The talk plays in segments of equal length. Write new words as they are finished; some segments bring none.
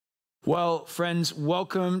Well, friends,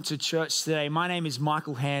 welcome to church today. My name is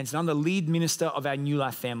Michael Hands, and I'm the lead minister of our New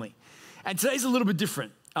Life family. And today's a little bit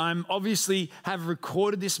different. I'm obviously have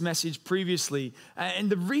recorded this message previously, and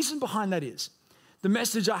the reason behind that is the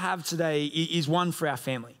message I have today is one for our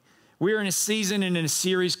family. We're in a season and in a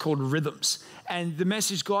series called Rhythms, and the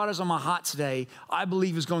message God has on my heart today, I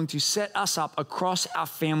believe, is going to set us up across our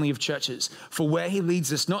family of churches for where He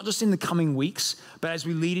leads us, not just in the coming weeks, but as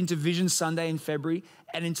we lead into Vision Sunday in February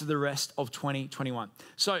and into the rest of 2021.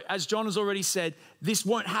 So as John has already said, this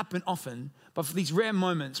won't happen often, but for these rare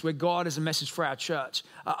moments where God has a message for our church,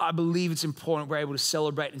 I believe it's important we're able to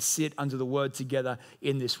celebrate and sit under the word together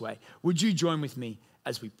in this way. Would you join with me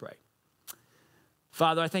as we pray?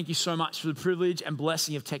 Father, I thank you so much for the privilege and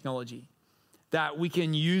blessing of technology, that we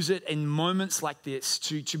can use it in moments like this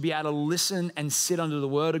to be able to listen and sit under the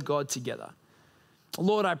word of God together.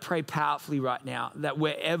 Lord, I pray powerfully right now that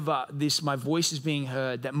wherever my voice is being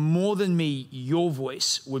heard, that more than me, your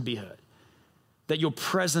voice would be heard, that your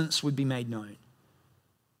presence would be made known,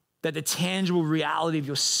 that the tangible reality of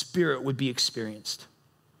your spirit would be experienced.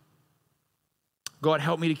 God,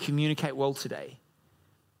 help me to communicate well today.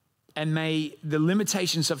 And may the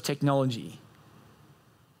limitations of technology,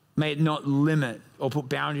 may it not limit or put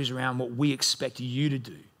boundaries around what we expect you to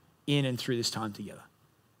do in and through this time together.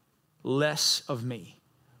 Less of me,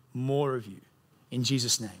 more of you. In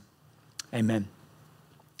Jesus' name, amen.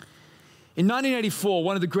 In 1984,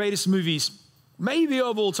 one of the greatest movies, maybe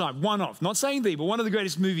of all time, one of, not saying the, but one of the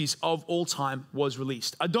greatest movies of all time was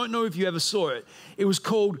released. I don't know if you ever saw it. It was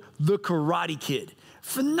called The Karate Kid.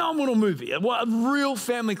 Phenomenal movie, a real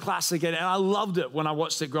family classic, and I loved it when I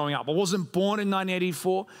watched it growing up. I wasn't born in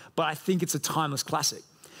 1984, but I think it's a timeless classic.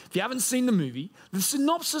 If you haven't seen the movie, the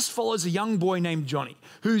synopsis follows a young boy named Johnny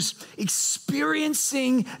who's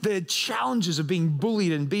experiencing the challenges of being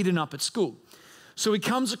bullied and beaten up at school. So he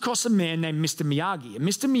comes across a man named Mr. Miyagi, and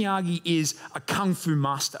Mr. Miyagi is a kung fu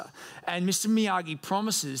master, and Mr. Miyagi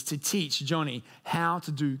promises to teach Johnny how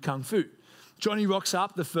to do kung fu. Johnny rocks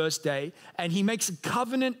up the first day and he makes a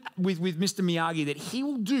covenant with Mr. Miyagi that he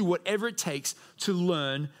will do whatever it takes to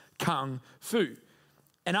learn Kung Fu.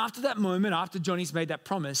 And after that moment, after Johnny's made that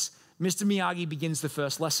promise, Mr. Miyagi begins the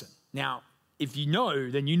first lesson. Now, if you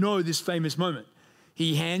know, then you know this famous moment.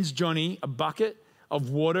 He hands Johnny a bucket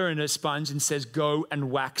of water and a sponge and says, "Go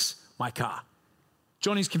and wax my car."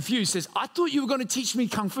 Johnny's confused, says, "I thought you were going to teach me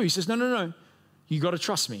Kung Fu." He says, No. You got to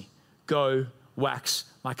trust me. Go wax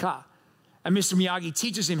my car. And Mr. Miyagi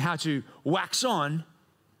teaches him how to wax on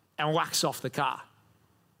and wax off the car.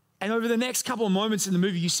 And over the next couple of moments in the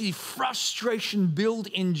movie, you see frustration build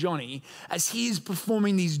in Johnny as he's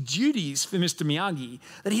performing these duties for Mr. Miyagi,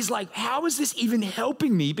 that he's like, how is this even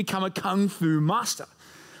helping me become a Kung Fu master?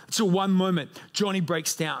 Until one moment, Johnny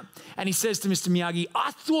breaks down and he says to Mr. Miyagi, "I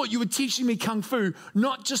thought you were teaching me Kung Fu,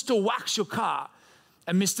 not just to wax your car."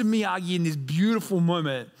 And Mr. Miyagi, in this beautiful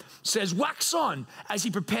moment, says, "Wax on," as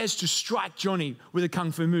he prepares to strike Johnny with a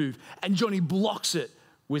kung fu move. And Johnny blocks it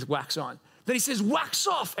with wax on. Then he says, "Wax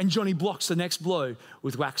off," and Johnny blocks the next blow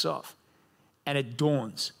with wax off. And it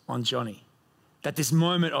dawns on Johnny that this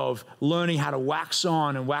moment of learning how to wax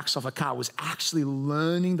on and wax off a car was actually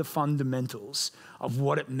learning the fundamentals of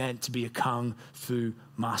what it meant to be a kung fu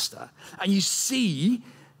master. And you see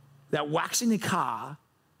that waxing the car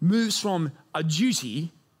moves from a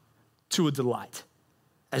duty to a delight,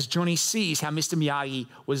 as Johnny sees how Mr. Miyagi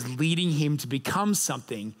was leading him to become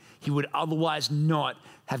something he would otherwise not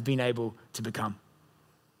have been able to become.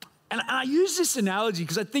 And I use this analogy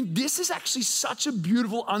because I think this is actually such a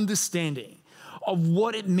beautiful understanding of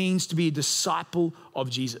what it means to be a disciple of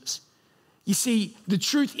Jesus. You see, the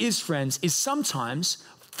truth is, friends, is sometimes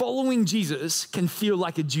following Jesus can feel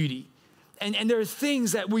like a duty. And there are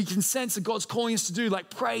things that we can sense that God's calling us to do, like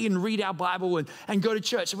pray and read our Bible and go to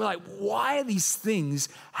church. And we're like, why are these things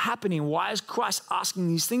happening? Why is Christ asking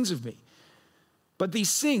these things of me? But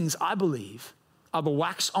these things, I believe, are the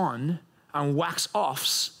wax on and wax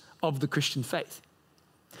offs of the Christian faith.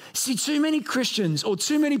 See, too many Christians or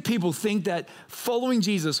too many people think that following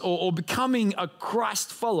Jesus or becoming a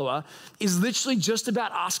Christ follower is literally just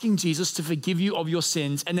about asking Jesus to forgive you of your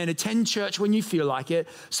sins and then attend church when you feel like it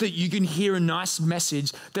so that you can hear a nice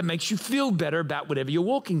message that makes you feel better about whatever you're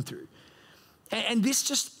walking through. And this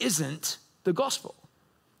just isn't the gospel.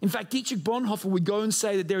 In fact, Dietrich Bonhoeffer would go and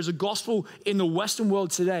say that there is a gospel in the Western world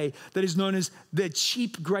today that is known as the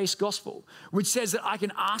cheap grace gospel, which says that I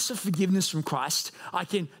can ask for forgiveness from Christ. I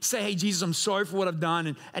can say, "Hey, Jesus, I'm sorry for what I've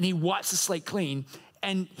done." And he wipes the slate clean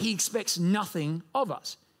and he expects nothing of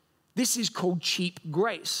us. This is called cheap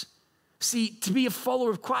grace. See, to be a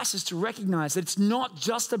follower of Christ is to recognize that it's not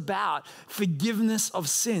just about forgiveness of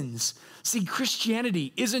sins. See,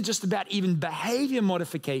 Christianity isn't just about even behavior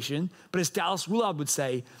modification, but as Dallas Willard would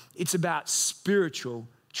say, it's about spiritual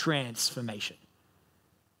transformation.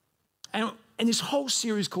 And this whole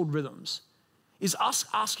series called Rhythms is us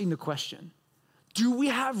asking the question, do we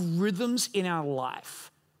have rhythms in our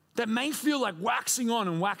life that may feel like waxing on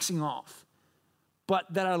and waxing off,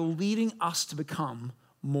 but that are leading us to become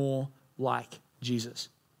more like Jesus?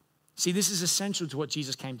 See, this is essential to what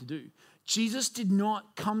Jesus came to do. Jesus did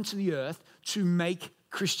not come to the earth to make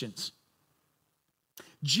Christians.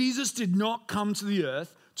 Jesus did not come to the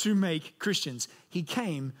earth to make Christians. He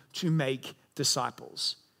came to make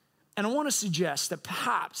disciples. And I want to suggest that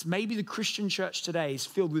perhaps maybe the Christian church today is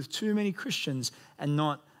filled with too many Christians and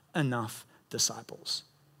not enough disciples.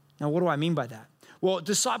 Now, what do I mean by that? Well,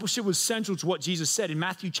 discipleship was central to what Jesus said in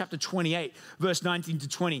Matthew chapter 28, verse 19 to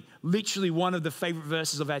 20. Literally one of the favorite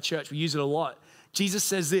verses of our church. We use it a lot. Jesus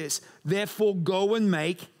says this, therefore go and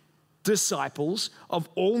make disciples of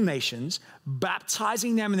all nations,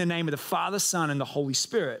 baptizing them in the name of the Father, Son, and the Holy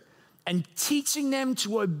Spirit, and teaching them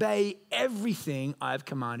to obey everything I have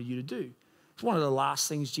commanded you to do. It's one of the last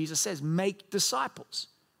things Jesus says, make disciples.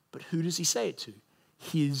 But who does he say it to?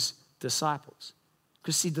 His disciples.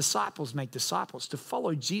 Because see, disciples make disciples. To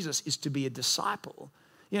follow Jesus is to be a disciple.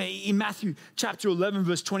 You know, in Matthew chapter 11,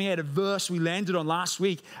 verse 28, a verse we landed on last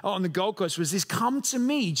week on the Gold Coast was this, come to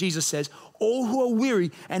me, Jesus says, all who are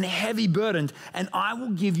weary and heavy burdened, and I will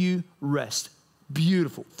give you rest.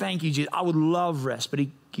 Beautiful. Thank you, Jesus. I would love rest. But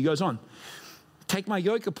he goes on, take my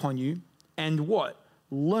yoke upon you and what?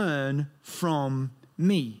 Learn from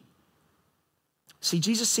me. See,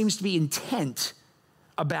 Jesus seems to be intent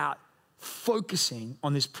about focusing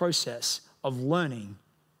on this process of learning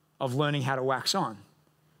how to wax on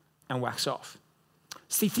and wax off.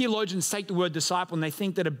 See, theologians take the word disciple and they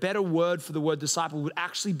think that a better word for the word disciple would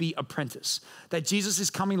actually be apprentice. That Jesus is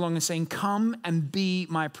coming along and saying, come and be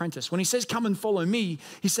my apprentice. When he says, come and follow me,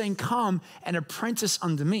 he's saying, come and apprentice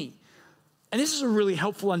under me. And this is a really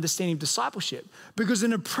helpful understanding of discipleship because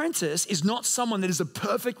an apprentice is not someone that is a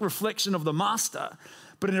perfect reflection of the master,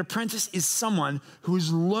 but an apprentice is someone who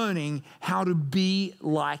is learning how to be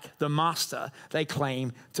like the master they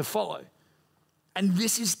claim to follow. And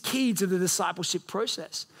this is key to the discipleship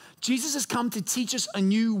process. Jesus has come to teach us a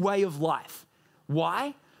new way of life.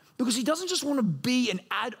 Why? Because he doesn't just want to be an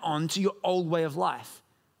add-on to your old way of life.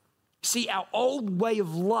 See, our old way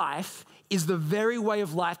of life is the very way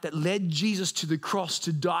of life that led Jesus to the cross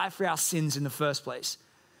to die for our sins in the first place.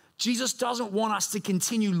 Jesus doesn't want us to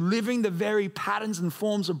continue living the very patterns and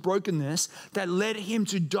forms of brokenness that led him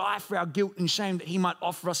to die for our guilt and shame that he might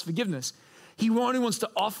offer us forgiveness. He only wants to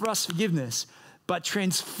offer us forgiveness, but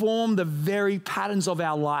transform the very patterns of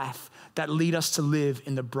our life that lead us to live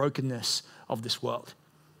in the brokenness of this world.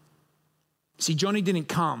 See, Johnny didn't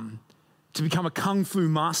come to become a kung fu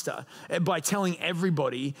master by telling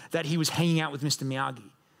everybody that he was hanging out with Mr. Miyagi.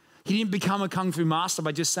 He didn't become a kung fu master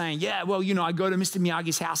by just saying, yeah, well, you know, I go to Mr.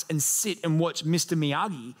 Miyagi's house and sit and watch Mr.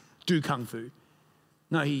 Miyagi do kung fu.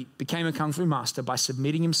 No, he became a kung fu master by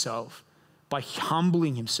submitting himself, by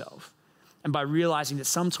humbling himself, and by realizing that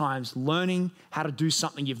sometimes learning how to do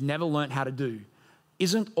something you've never learned how to do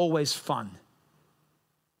isn't always fun,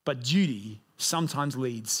 but duty sometimes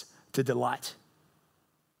leads to delight.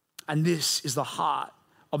 And this is the heart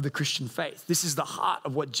of the Christian faith. This is the heart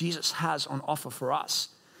of what Jesus has on offer for us.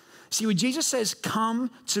 See, when Jesus says, come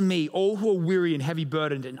to me, all who are weary and heavy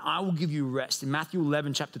burdened, and I will give you rest, in Matthew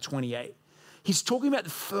 11, chapter 28, he's talking about the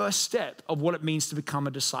first step of what it means to become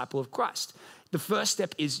a disciple of Christ. The first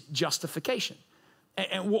step is justification.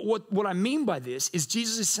 And what I mean by this is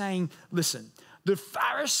Jesus is saying, listen, the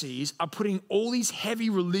Pharisees are putting all these heavy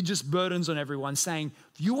religious burdens on everyone, saying,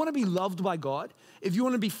 if you want to be loved by God, if you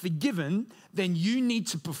want to be forgiven, then you need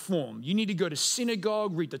to perform. You need to go to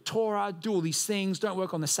synagogue, read the Torah, do all these things, don't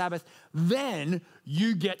work on the Sabbath. Then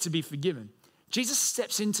you get to be forgiven. Jesus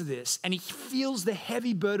steps into this and he feels the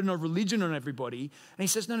heavy burden of religion on everybody. And he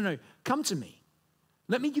says, no, come to me.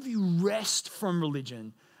 Let me give you rest from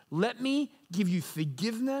religion. Let me give you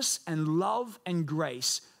forgiveness and love and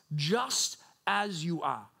grace just as you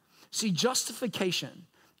are. See, justification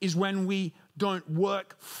is when we don't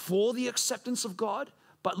work for the acceptance of God,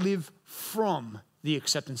 but live from the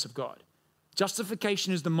acceptance of God.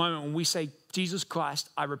 Justification is the moment when we say, Jesus Christ,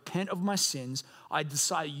 I repent of my sins. I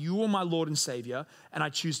decide you are my Lord and Savior, and I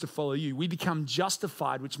choose to follow you. We become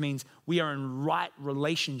justified, which means we are in right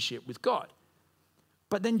relationship with God.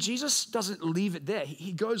 But then Jesus doesn't leave it there.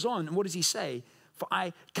 He goes on, and what does he say? For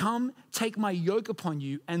I come, take my yoke upon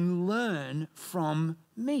you and learn from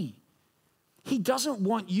me. He doesn't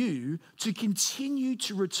want you to continue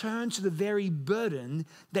to return to the very burden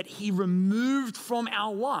that he removed from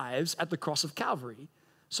our lives at the cross of Calvary.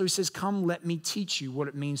 So he says, come, let me teach you what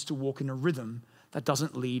it means to walk in a rhythm that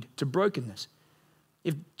doesn't lead to brokenness.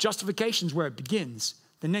 If justification is where it begins,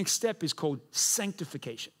 the next step is called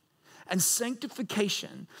sanctification. And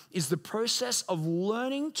sanctification is the process of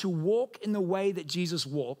learning to walk in the way that Jesus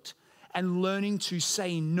walked and learning to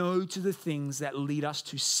say no to the things that lead us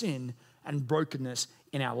to sin and brokenness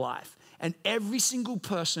in our life. And every single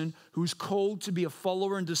person who's called to be a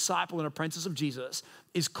follower and disciple and apprentice of Jesus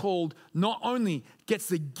is called, not only gets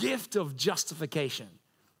the gift of justification,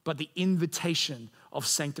 but the invitation of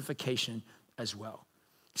sanctification as well.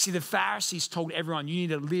 See, the Pharisees told everyone, you need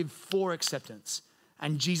to live for acceptance.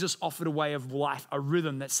 And Jesus offered a way of life, a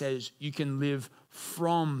rhythm that says you can live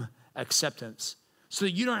from acceptance so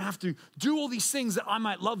that you don't have to do all these things that I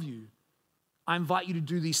might love you. I invite you to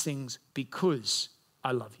do these things because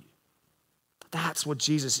I love you. That's what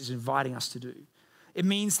Jesus is inviting us to do. It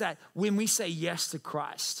means that when we say yes to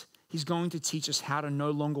Christ, he's going to teach us how to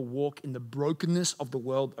no longer walk in the brokenness of the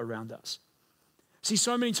world around us. See,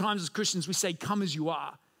 so many times as Christians, we say, come as you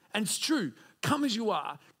are. And it's true. Come as you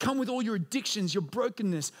are. Come with all your addictions, your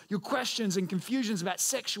brokenness, your questions and confusions about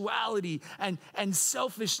sexuality and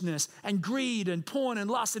selfishness and greed and porn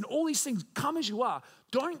and lust and all these things. Come as you are.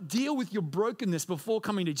 Don't deal with your brokenness before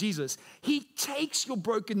coming to Jesus. He takes your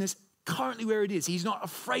brokenness currently where it is. He's not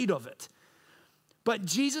afraid of it. But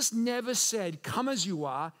Jesus never said, come as you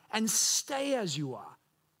are and stay as you are.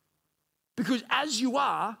 Because as you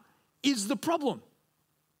are is the problem.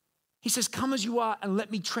 He says, come as you are and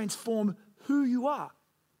let me transform who you are.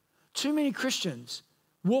 Too many Christians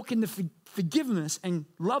walk in the forgiveness and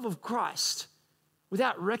love of Christ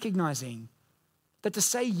without recognizing that to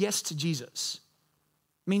say yes to Jesus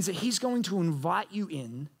means that he's going to invite you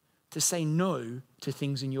in to say no to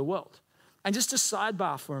things in your world. And just a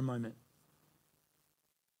sidebar for a moment.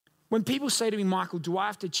 When people say to me, Michael, do I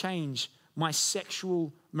have to change my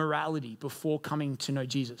sexual morality before coming to know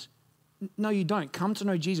Jesus? No, you don't. Come to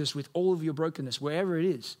know Jesus with all of your brokenness, wherever it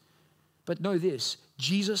is. But know this,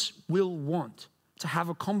 Jesus will want to have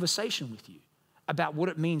a conversation with you about what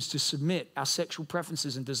it means to submit our sexual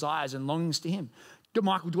preferences and desires and longings to him.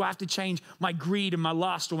 Michael, do I have to change my greed and my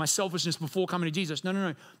lust or my selfishness before coming to Jesus?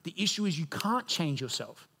 No. The issue is you can't change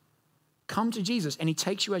yourself. Come to Jesus and he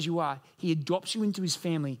takes you as you are. He adopts you into his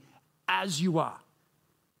family as you are.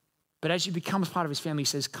 But as you become a part of his family, he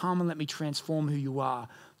says, come and let me transform who you are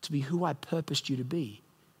to be who I purposed you to be.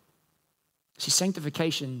 See,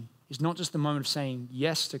 sanctification is not just the moment of saying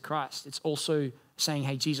yes to Christ. It's also saying,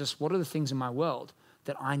 hey, Jesus, what are the things in my world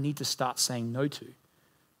that I need to start saying no to?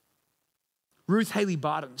 Ruth Haley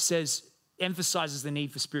Barton emphasizes the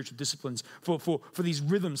need for spiritual disciplines, for these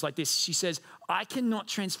rhythms like this. She says, I cannot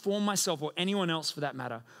transform myself or anyone else for that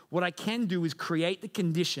matter. What I can do is create the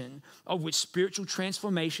condition of which spiritual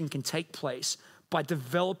transformation can take place by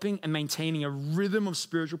developing and maintaining a rhythm of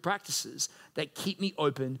spiritual practices that keep me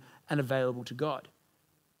open and available to God.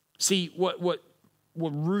 See, what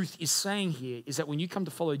Ruth is saying here is that when you come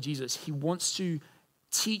to follow Jesus, he wants to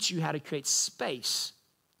teach you how to create space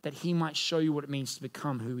that he might show you what it means to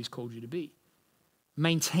become who he's called you to be.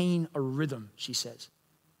 Maintain a rhythm, she says.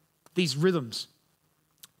 These rhythms,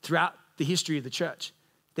 throughout the history of the church,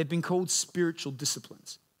 they've been called spiritual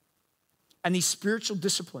disciplines. And these spiritual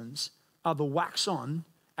disciplines are the wax on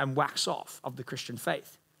and wax off of the Christian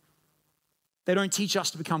faith. They don't teach us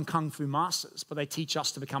to become kung fu masters, but they teach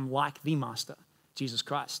us to become like the master, Jesus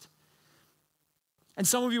Christ. And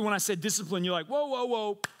some of you, when I said discipline, you're like,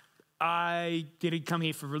 whoa. I didn't come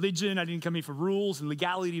here for religion. I didn't come here for rules and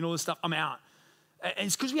legality and all this stuff. I'm out. And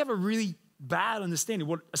it's because we have a really bad understanding of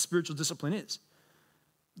what a spiritual discipline is.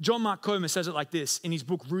 John Mark Comer says it like this in his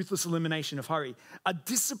book, Ruthless Elimination of Hurry. A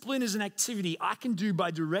discipline is an activity I can do by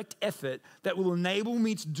direct effort that will enable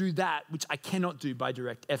me to do that which I cannot do by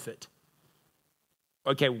direct effort.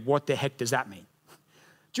 Okay, what the heck does that mean?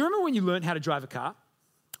 Do you remember when you learned how to drive a car?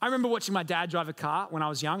 I remember watching my dad drive a car when I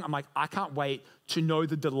was young. I'm like, I can't wait to know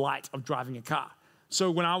the delight of driving a car. So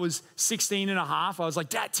when I was 16 and a half, I was like,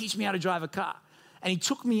 Dad, teach me how to drive a car. And he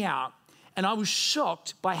took me out, and I was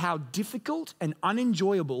shocked by how difficult and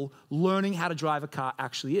unenjoyable learning how to drive a car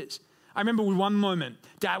actually is. I remember with one moment,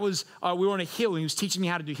 Dad we were on a hill, and he was teaching me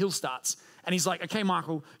how to do hill starts. And he's like, okay,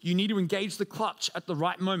 Michael, you need to engage the clutch at the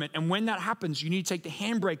right moment. And when that happens, you need to take the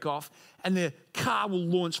handbrake off, and the car will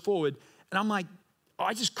launch forward. And I'm like,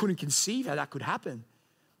 I just couldn't conceive how that could happen.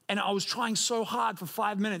 And I was trying so hard for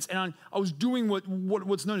 5 minutes, and I was doing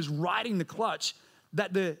what's known as riding the clutch,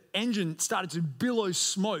 that the engine started to billow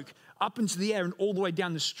smoke. up into the air and all the way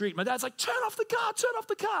down the street. My dad's like, turn off the car, turn off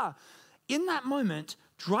the car. In that moment,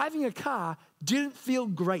 driving a car didn't feel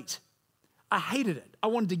great. I hated it. I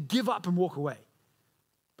wanted to give up and walk away.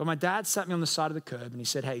 But my dad sat me on the side of the curb and he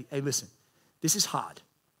said, hey, listen, this is hard,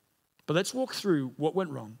 but let's walk through what went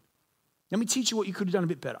wrong. Let me teach you what you could have done a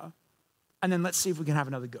bit better, and then let's see if we can have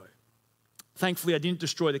another go. Thankfully, I didn't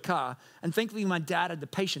destroy the car, and thankfully my dad had the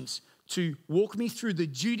patience to walk me through the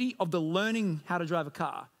duty of the learning how to drive a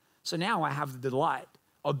car. So now I have the delight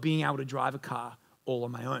of being able to drive a car all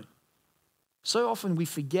on my own. So often we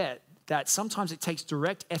forget that sometimes it takes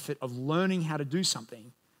direct effort of learning how to do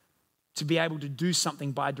something to be able to do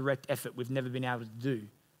something by direct effort we've never been able to do,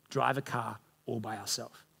 drive a car all by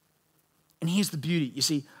ourselves. And here's the beauty. You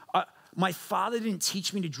see, my father didn't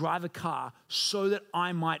teach me to drive a car so that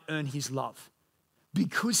I might earn his love.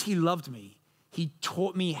 Because he loved me, he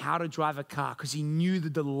taught me how to drive a car because he knew the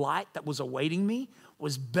delight that was awaiting me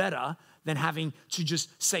was better than having to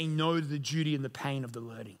just say no to the duty and the pain of the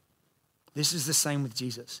learning. This is the same with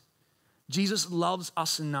Jesus. Jesus loves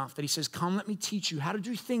us enough that he says, come, let me teach you how to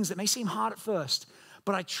do things that may seem hard at first,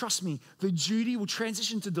 but I trust me, the duty will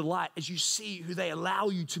transition to delight as you see who they allow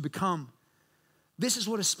you to become. This is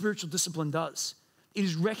what a spiritual discipline does. It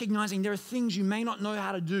is recognizing there are things you may not know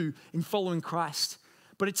how to do in following Christ,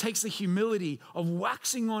 but it takes the humility of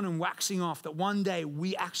waxing on and waxing off that one day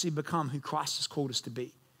we actually become who Christ has called us to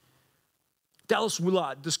be. Dallas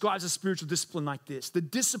Willard describes a spiritual discipline like this. The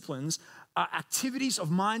disciplines are activities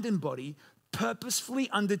of mind and body purposefully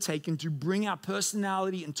undertaken to bring our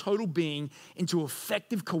personality and total being into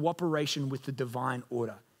effective cooperation with the divine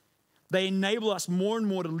order. They enable us more and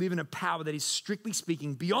more to live in a power that is, strictly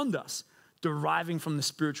speaking, beyond us, deriving from the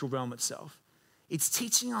spiritual realm itself. It's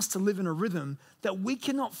teaching us to live in a rhythm that we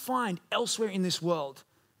cannot find elsewhere in this world,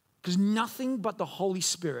 because nothing but the Holy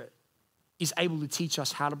Spirit is able to teach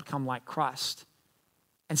us how to become like Christ.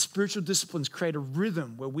 And spiritual disciplines create a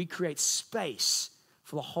rhythm where we create space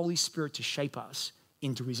for the Holy Spirit to shape us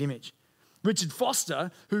into his image. Richard Foster,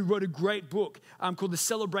 who wrote a great book called The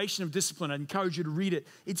Celebration of Discipline, I encourage you to read it.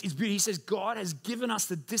 It's beautiful. He says, God has given us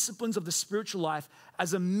the disciplines of the spiritual life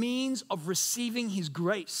as a means of receiving his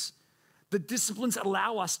grace. The disciplines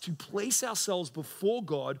allow us to place ourselves before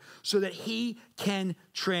God so that he can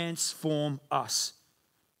transform us.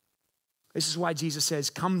 This is why Jesus says,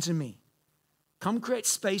 come to me. Come create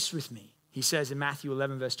space with me, he says in Matthew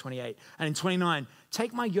 11, verse 28. And in 29,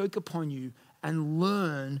 take my yoke upon you and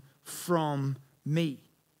learn from me.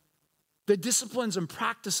 The disciplines and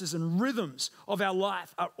practices and rhythms of our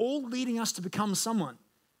life are all leading us to become someone.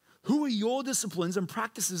 Who are your disciplines and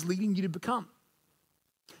practices leading you to become?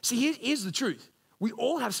 See, here's the truth. We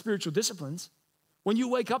all have spiritual disciplines. When you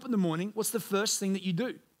wake up in the morning, what's the first thing that you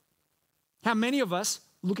do? How many of us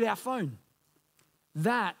look at our phone?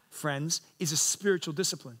 That, friends, is a spiritual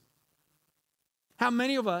discipline. How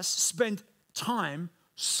many of us spend time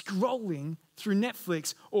scrolling through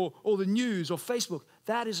Netflix or the news or Facebook?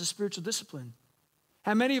 That is a spiritual discipline.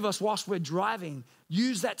 How many of us, whilst we're driving,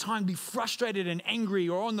 use that time to be frustrated and angry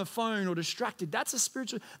or on the phone or distracted? That's a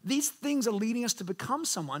spiritual. These things are leading us to become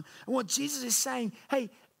someone. And what Jesus is saying, hey,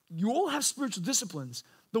 you all have spiritual disciplines.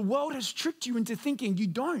 The world has tricked you into thinking you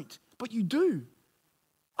don't, but you do.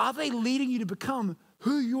 Are they leading you to become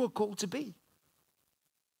who you are called to be?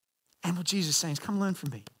 And what Jesus is saying is, come learn from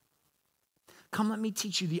me. Come, let me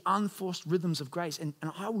teach you the unforced rhythms of grace, and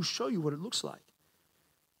I will show you what it looks like.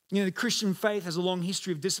 You know, the Christian faith has a long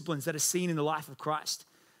history of disciplines that are seen in the life of Christ.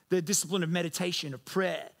 The discipline of meditation, of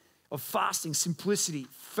prayer, of fasting, simplicity,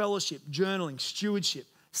 fellowship, journaling, stewardship,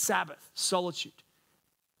 Sabbath, solitude.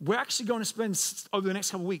 We're actually going to spend over the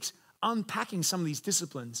next couple of weeks unpacking some of these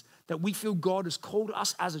disciplines that we feel God has called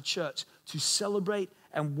us as a church to celebrate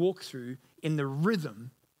and walk through in the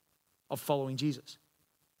rhythm of following Jesus.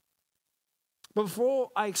 But before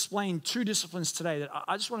I explain two disciplines today, that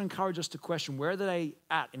I just want to encourage us to question, where are they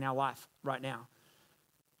at in our life right now?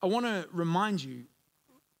 I want to remind you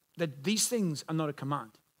that these things are not a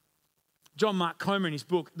command. John Mark Comer, in his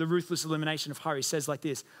book, The Ruthless Elimination of Hurry, says like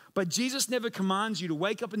this: but Jesus never commands you to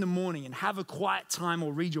wake up in the morning and have a quiet time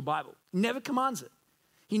or read your Bible. He never commands it.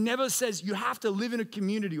 He never says you have to live in a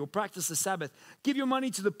community or practice the Sabbath, give your money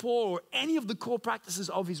to the poor, or any of the core practices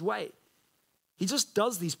of his way. He just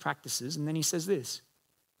does these practices, and then he says this: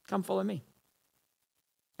 come follow me.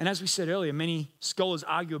 And as we said earlier, many scholars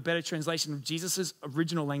argue a better translation of Jesus'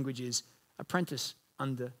 original language is apprentice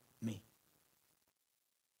under me.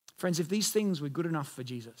 Friends, if these things were good enough for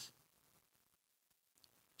Jesus,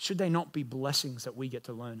 should they not be blessings that we get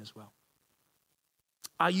to learn as well?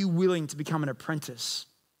 Are you willing to become an apprentice,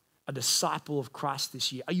 a disciple of Christ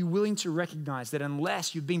this year? Are you willing to recognize that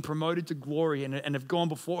unless you've been promoted to glory and have gone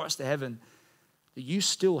before us to heaven, that you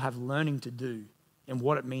still have learning to do in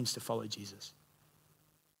what it means to follow Jesus?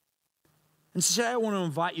 And so today I want to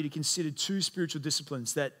invite you to consider two spiritual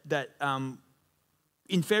disciplines that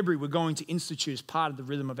in February we're going to institute as part of the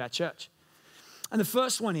rhythm of our church. And the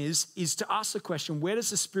first one is to ask the question, where does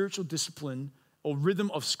the spiritual discipline or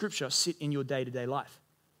rhythm of Scripture sit in your day-to-day life?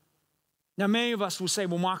 Now, many of us will say,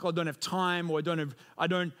 well, Michael, I don't have time, or I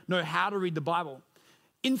don't know how to read the Bible.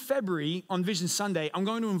 In February, on Vision Sunday, I'm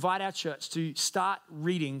going to invite our church to start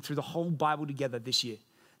reading through the whole Bible together this year,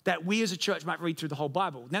 that we as a church might read through the whole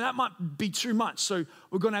Bible. Now, that might be too much, so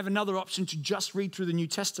we're going to have another option to just read through the New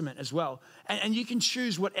Testament as well. And you can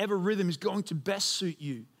choose whatever rhythm is going to best suit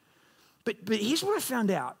you. But here's what I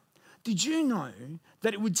found out. Did you know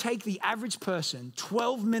that it would take the average person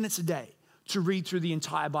 12 minutes a day to read through the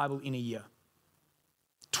entire Bible in a year?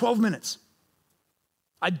 12 minutes.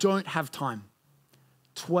 I don't have time.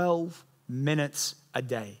 12 minutes a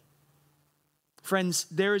day. Friends,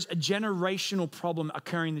 there is a generational problem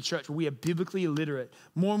occurring in the church where we are biblically illiterate.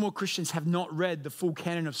 More and more Christians have not read the full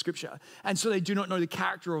canon of Scripture, and so they do not know the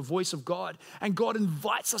character or voice of God. And God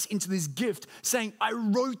invites us into this gift, saying, I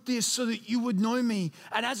wrote this so that you would know me.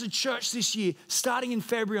 And as a church this year, starting in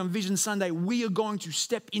February on Vision Sunday, we are going to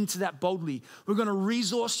step into that boldly. We're going to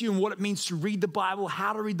resource you in what it means to read the Bible,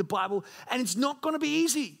 how to read the Bible, and it's not going to be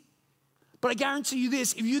easy. But I guarantee you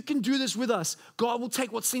this, if you can do this with us, God will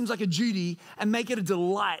take what seems like a duty and make it a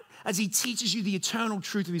delight as he teaches you the eternal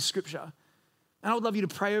truth of his Scripture. And I would love you to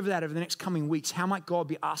pray over that over the next coming weeks. How might God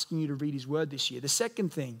be asking you to read his word this year? The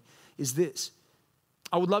second thing is this.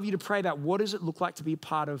 I would love you to pray about what does it look like to be a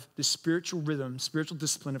part of the spiritual rhythm, spiritual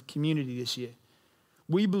discipline of community this year.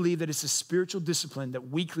 We believe that it's a spiritual discipline that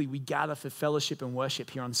weekly we gather for fellowship and worship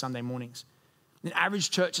here on Sunday mornings. An average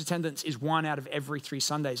church attendance is 1 out of every 3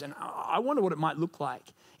 Sundays. And I wonder what it might look like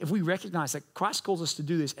if we recognize that Christ calls us to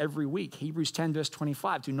do this every week. Hebrews 10 verse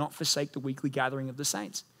 25, do not forsake the weekly gathering of the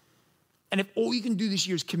saints. And if all you can do this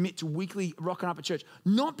year is commit to weekly rocking up at church,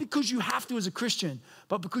 not because you have to as a Christian,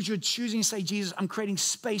 but because you're choosing to say, Jesus, I'm creating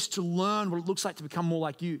space to learn what it looks like to become more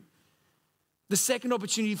like you. The second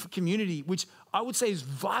opportunity for community, which I would say is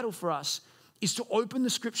vital for us, is to open the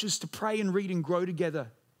Scriptures to pray and read and grow together.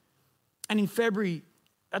 And in February,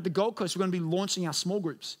 at the Gold Coast, we're going to be launching our small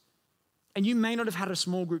groups. And you may not have had a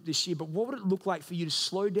small group this year, but what would it look like for you to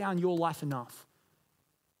slow down your life enough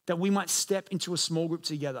that we might step into a small group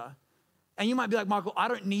together? And you might be like, Michael, I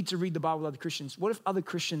don't need to read the Bible with other Christians. What if other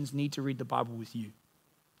Christians need to read the Bible with you,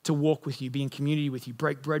 to walk with you, be in community with you,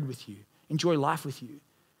 break bread with you, enjoy life with you?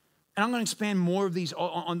 And I'm going to expand more of these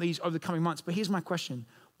on these over the coming months. But here's my question.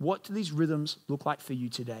 What do these rhythms look like for you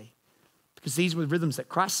today? Because these were rhythms that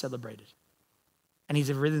Christ celebrated. And these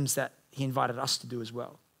are rhythms that he invited us to do as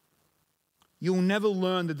well. You'll never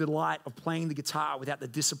learn the delight of playing the guitar without the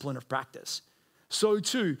discipline of practice. So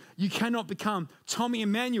too, you cannot become Tommy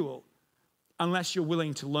Emmanuel unless you're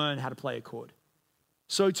willing to learn how to play a chord.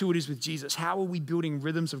 So too it is with Jesus. How are we building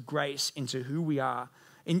rhythms of grace into who we are,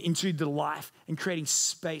 into the life, and creating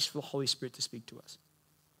space for the Holy Spirit to speak to us?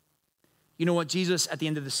 You know what? Jesus, at the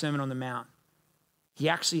end of the Sermon on the Mount, he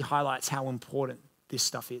actually highlights how important this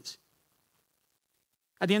stuff is.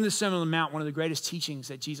 At the end of the Sermon on the Mount, one of the greatest teachings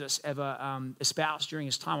that Jesus ever espoused during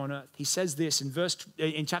his time on earth, he says this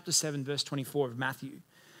in chapter 7, verse 24 of Matthew.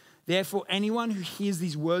 Therefore, anyone who hears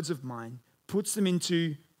these words of mine, puts them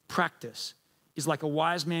into practice, is like a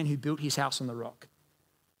wise man who built his house on the rock.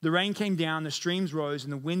 The rain came down, the streams rose,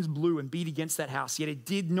 and the winds blew and beat against that house, yet it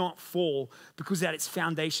did not fall because it had its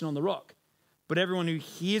foundation on the rock. But everyone who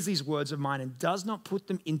hears these words of mine and does not put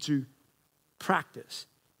them into practice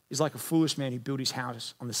is like a foolish man who built his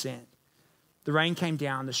house on the sand. The rain came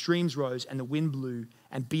down, the streams rose, and the wind blew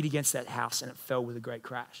and beat against that house, and it fell with a great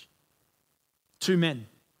crash. 2 men,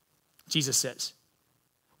 Jesus says.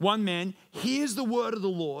 One man hears the word of the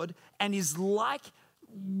Lord and is like,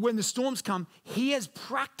 when the storms come, he has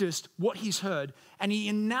practiced what he's heard, and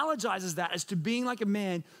he analogizes that as to being like a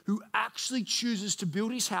man who actually chooses to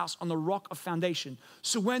build his house on the rock of foundation.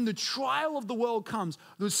 So when the trial of the world comes,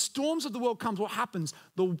 the storms of the world comes, what happens?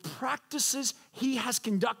 The practices he has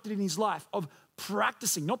conducted in his life of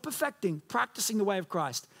practicing, not perfecting, practicing the way of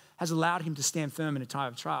Christ has allowed him to stand firm in a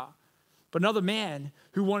time of trial. But another man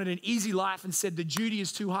who wanted an easy life and said the duty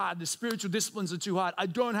is too hard, the spiritual disciplines are too hard, I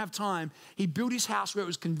don't have time. He built his house where it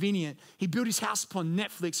was convenient. He built his house upon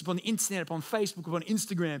Netflix, upon the internet, upon Facebook, upon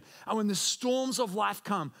Instagram. And when the storms of life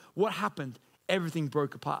come, what happened? Everything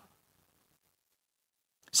broke apart.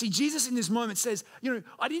 See, Jesus in this moment says,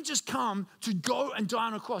 I didn't just come to go and die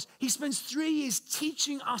on a cross. He spends 3 years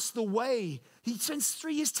teaching us the way. He spends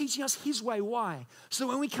 3 years teaching us his way. Why? So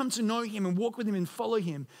when we come to know him and walk with him and follow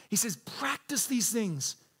him, he says, practice these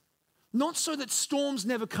things. Not so that storms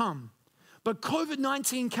never come, but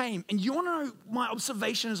COVID-19 came. And you want to know my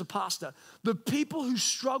observation as a pastor? The people who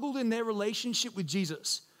struggled in their relationship with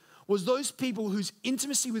Jesus was those people whose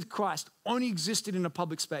intimacy with Christ only existed in a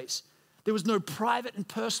public space. There was no private and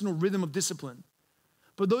personal rhythm of discipline.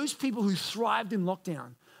 But those people who thrived in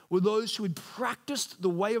lockdown were those who had practiced the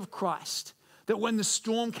way of Christ, that when the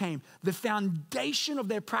storm came, the foundation of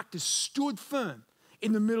their practice stood firm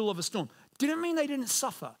in the middle of a storm. Didn't mean they didn't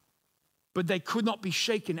suffer, but they could not be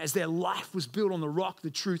shaken as their life was built on the rock,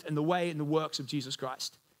 the truth, and the way and the works of Jesus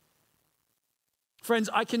Christ. Friends,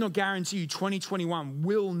 I cannot guarantee you 2021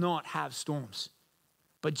 will not have storms,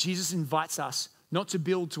 but Jesus invites us not to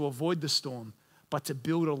build to avoid the storm, but to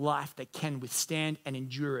build a life that can withstand and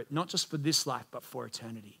endure it, not just for this life, but for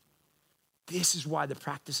eternity. This is why the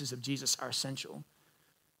practices of Jesus are essential.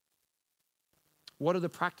 What are the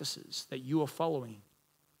practices that you are following,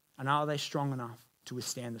 and are they strong enough to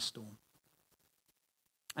withstand the storm?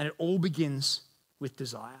 And it all begins with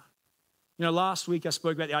desire. Last week I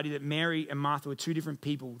spoke about the idea that Mary and Martha were two different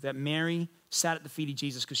people, that Mary sat at the feet of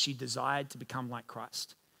Jesus because she desired to become like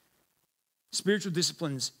Christ. Spiritual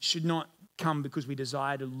disciplines should not come because we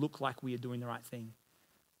desire to look like we are doing the right thing,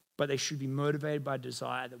 but they should be motivated by a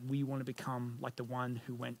desire that we want to become like the one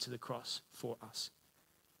who went to the cross for us.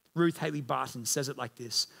 Ruth Haley Barton says it like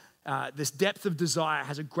this: this depth of desire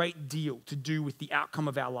has a great deal to do with the outcome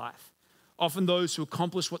of our life. Often those who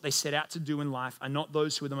accomplish what they set out to do in life are not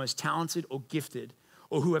those who are the most talented or gifted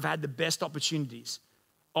or who have had the best opportunities.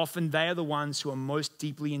 Often they are the ones who are most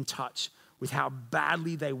deeply in touch with how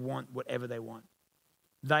badly they want whatever they want.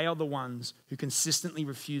 They are the ones who consistently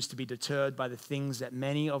refuse to be deterred by the things that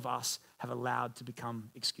many of us have allowed to become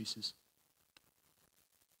excuses.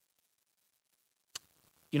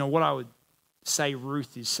 What I would say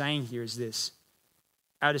Ruth is saying here is this: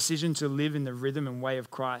 our decision to live in the rhythm and way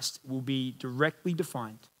of Christ will be directly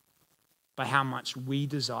defined by how much we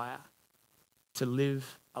desire to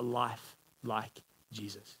live a life like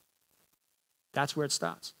Jesus. That's where it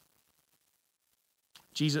starts.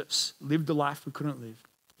 Jesus lived the life we couldn't live.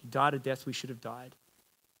 He died a death we should have died.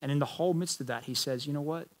 And in the whole midst of that, he says, you know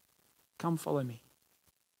what? Come follow me.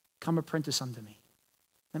 Come apprentice under me.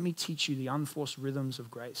 Let me teach you the unforced rhythms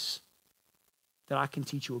of grace, that I can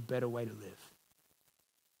teach you a better way to live.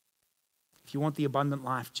 If you want the abundant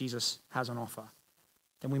life Jesus has on offer,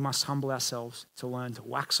 then we must humble ourselves to learn to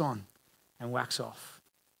wax on and wax off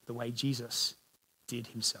the way Jesus did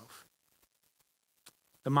himself.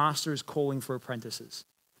 The master is calling for apprentices.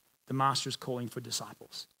 The master is calling for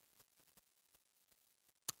disciples.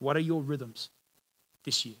 What are your rhythms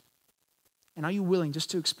this year? And are you willing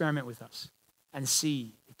just to experiment with us and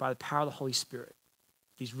see if by the power of the Holy Spirit,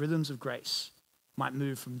 these rhythms of grace might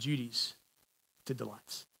move from duties to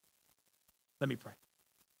delights? Let me pray.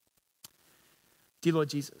 Dear Lord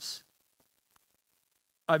Jesus,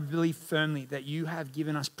 I believe firmly that you have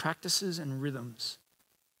given us practices and rhythms,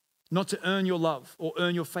 not to earn your love or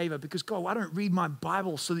earn your favor, because God, I don't read my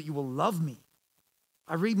Bible so that you will love me.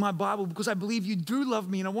 I read my Bible because I believe you do love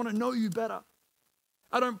me and I want to know you better.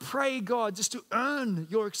 I don't pray, God, just to earn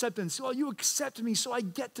your acceptance. Oh, you accept me so I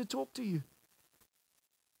get to talk to you.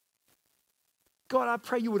 God, I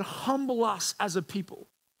pray you would humble us as a people,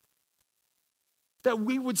 that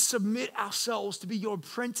we would submit ourselves to be your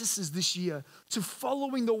apprentices this year, to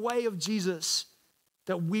following the way of Jesus,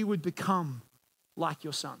 that we would become like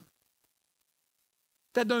your son.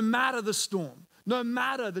 That no matter the storm, no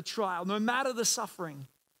matter the trial, no matter the suffering,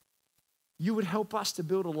 you would help us to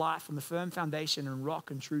build a life on the firm foundation and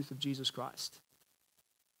rock and truth of Jesus Christ.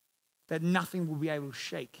 That nothing will be able to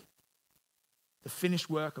shake the finished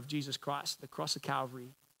work of Jesus Christ, the cross of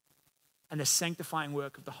Calvary, and the sanctifying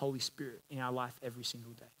work of the Holy Spirit in our life every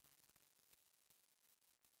single day.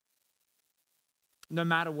 No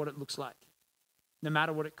matter what it looks like, no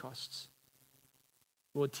matter what it costs,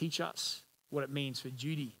 Lord, teach us what it means for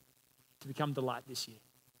duty to become delight this year.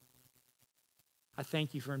 I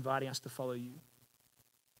thank you for inviting us to follow you.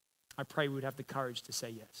 I pray we would have the courage to say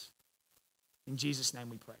yes. In Jesus' name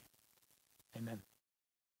we pray. Amen.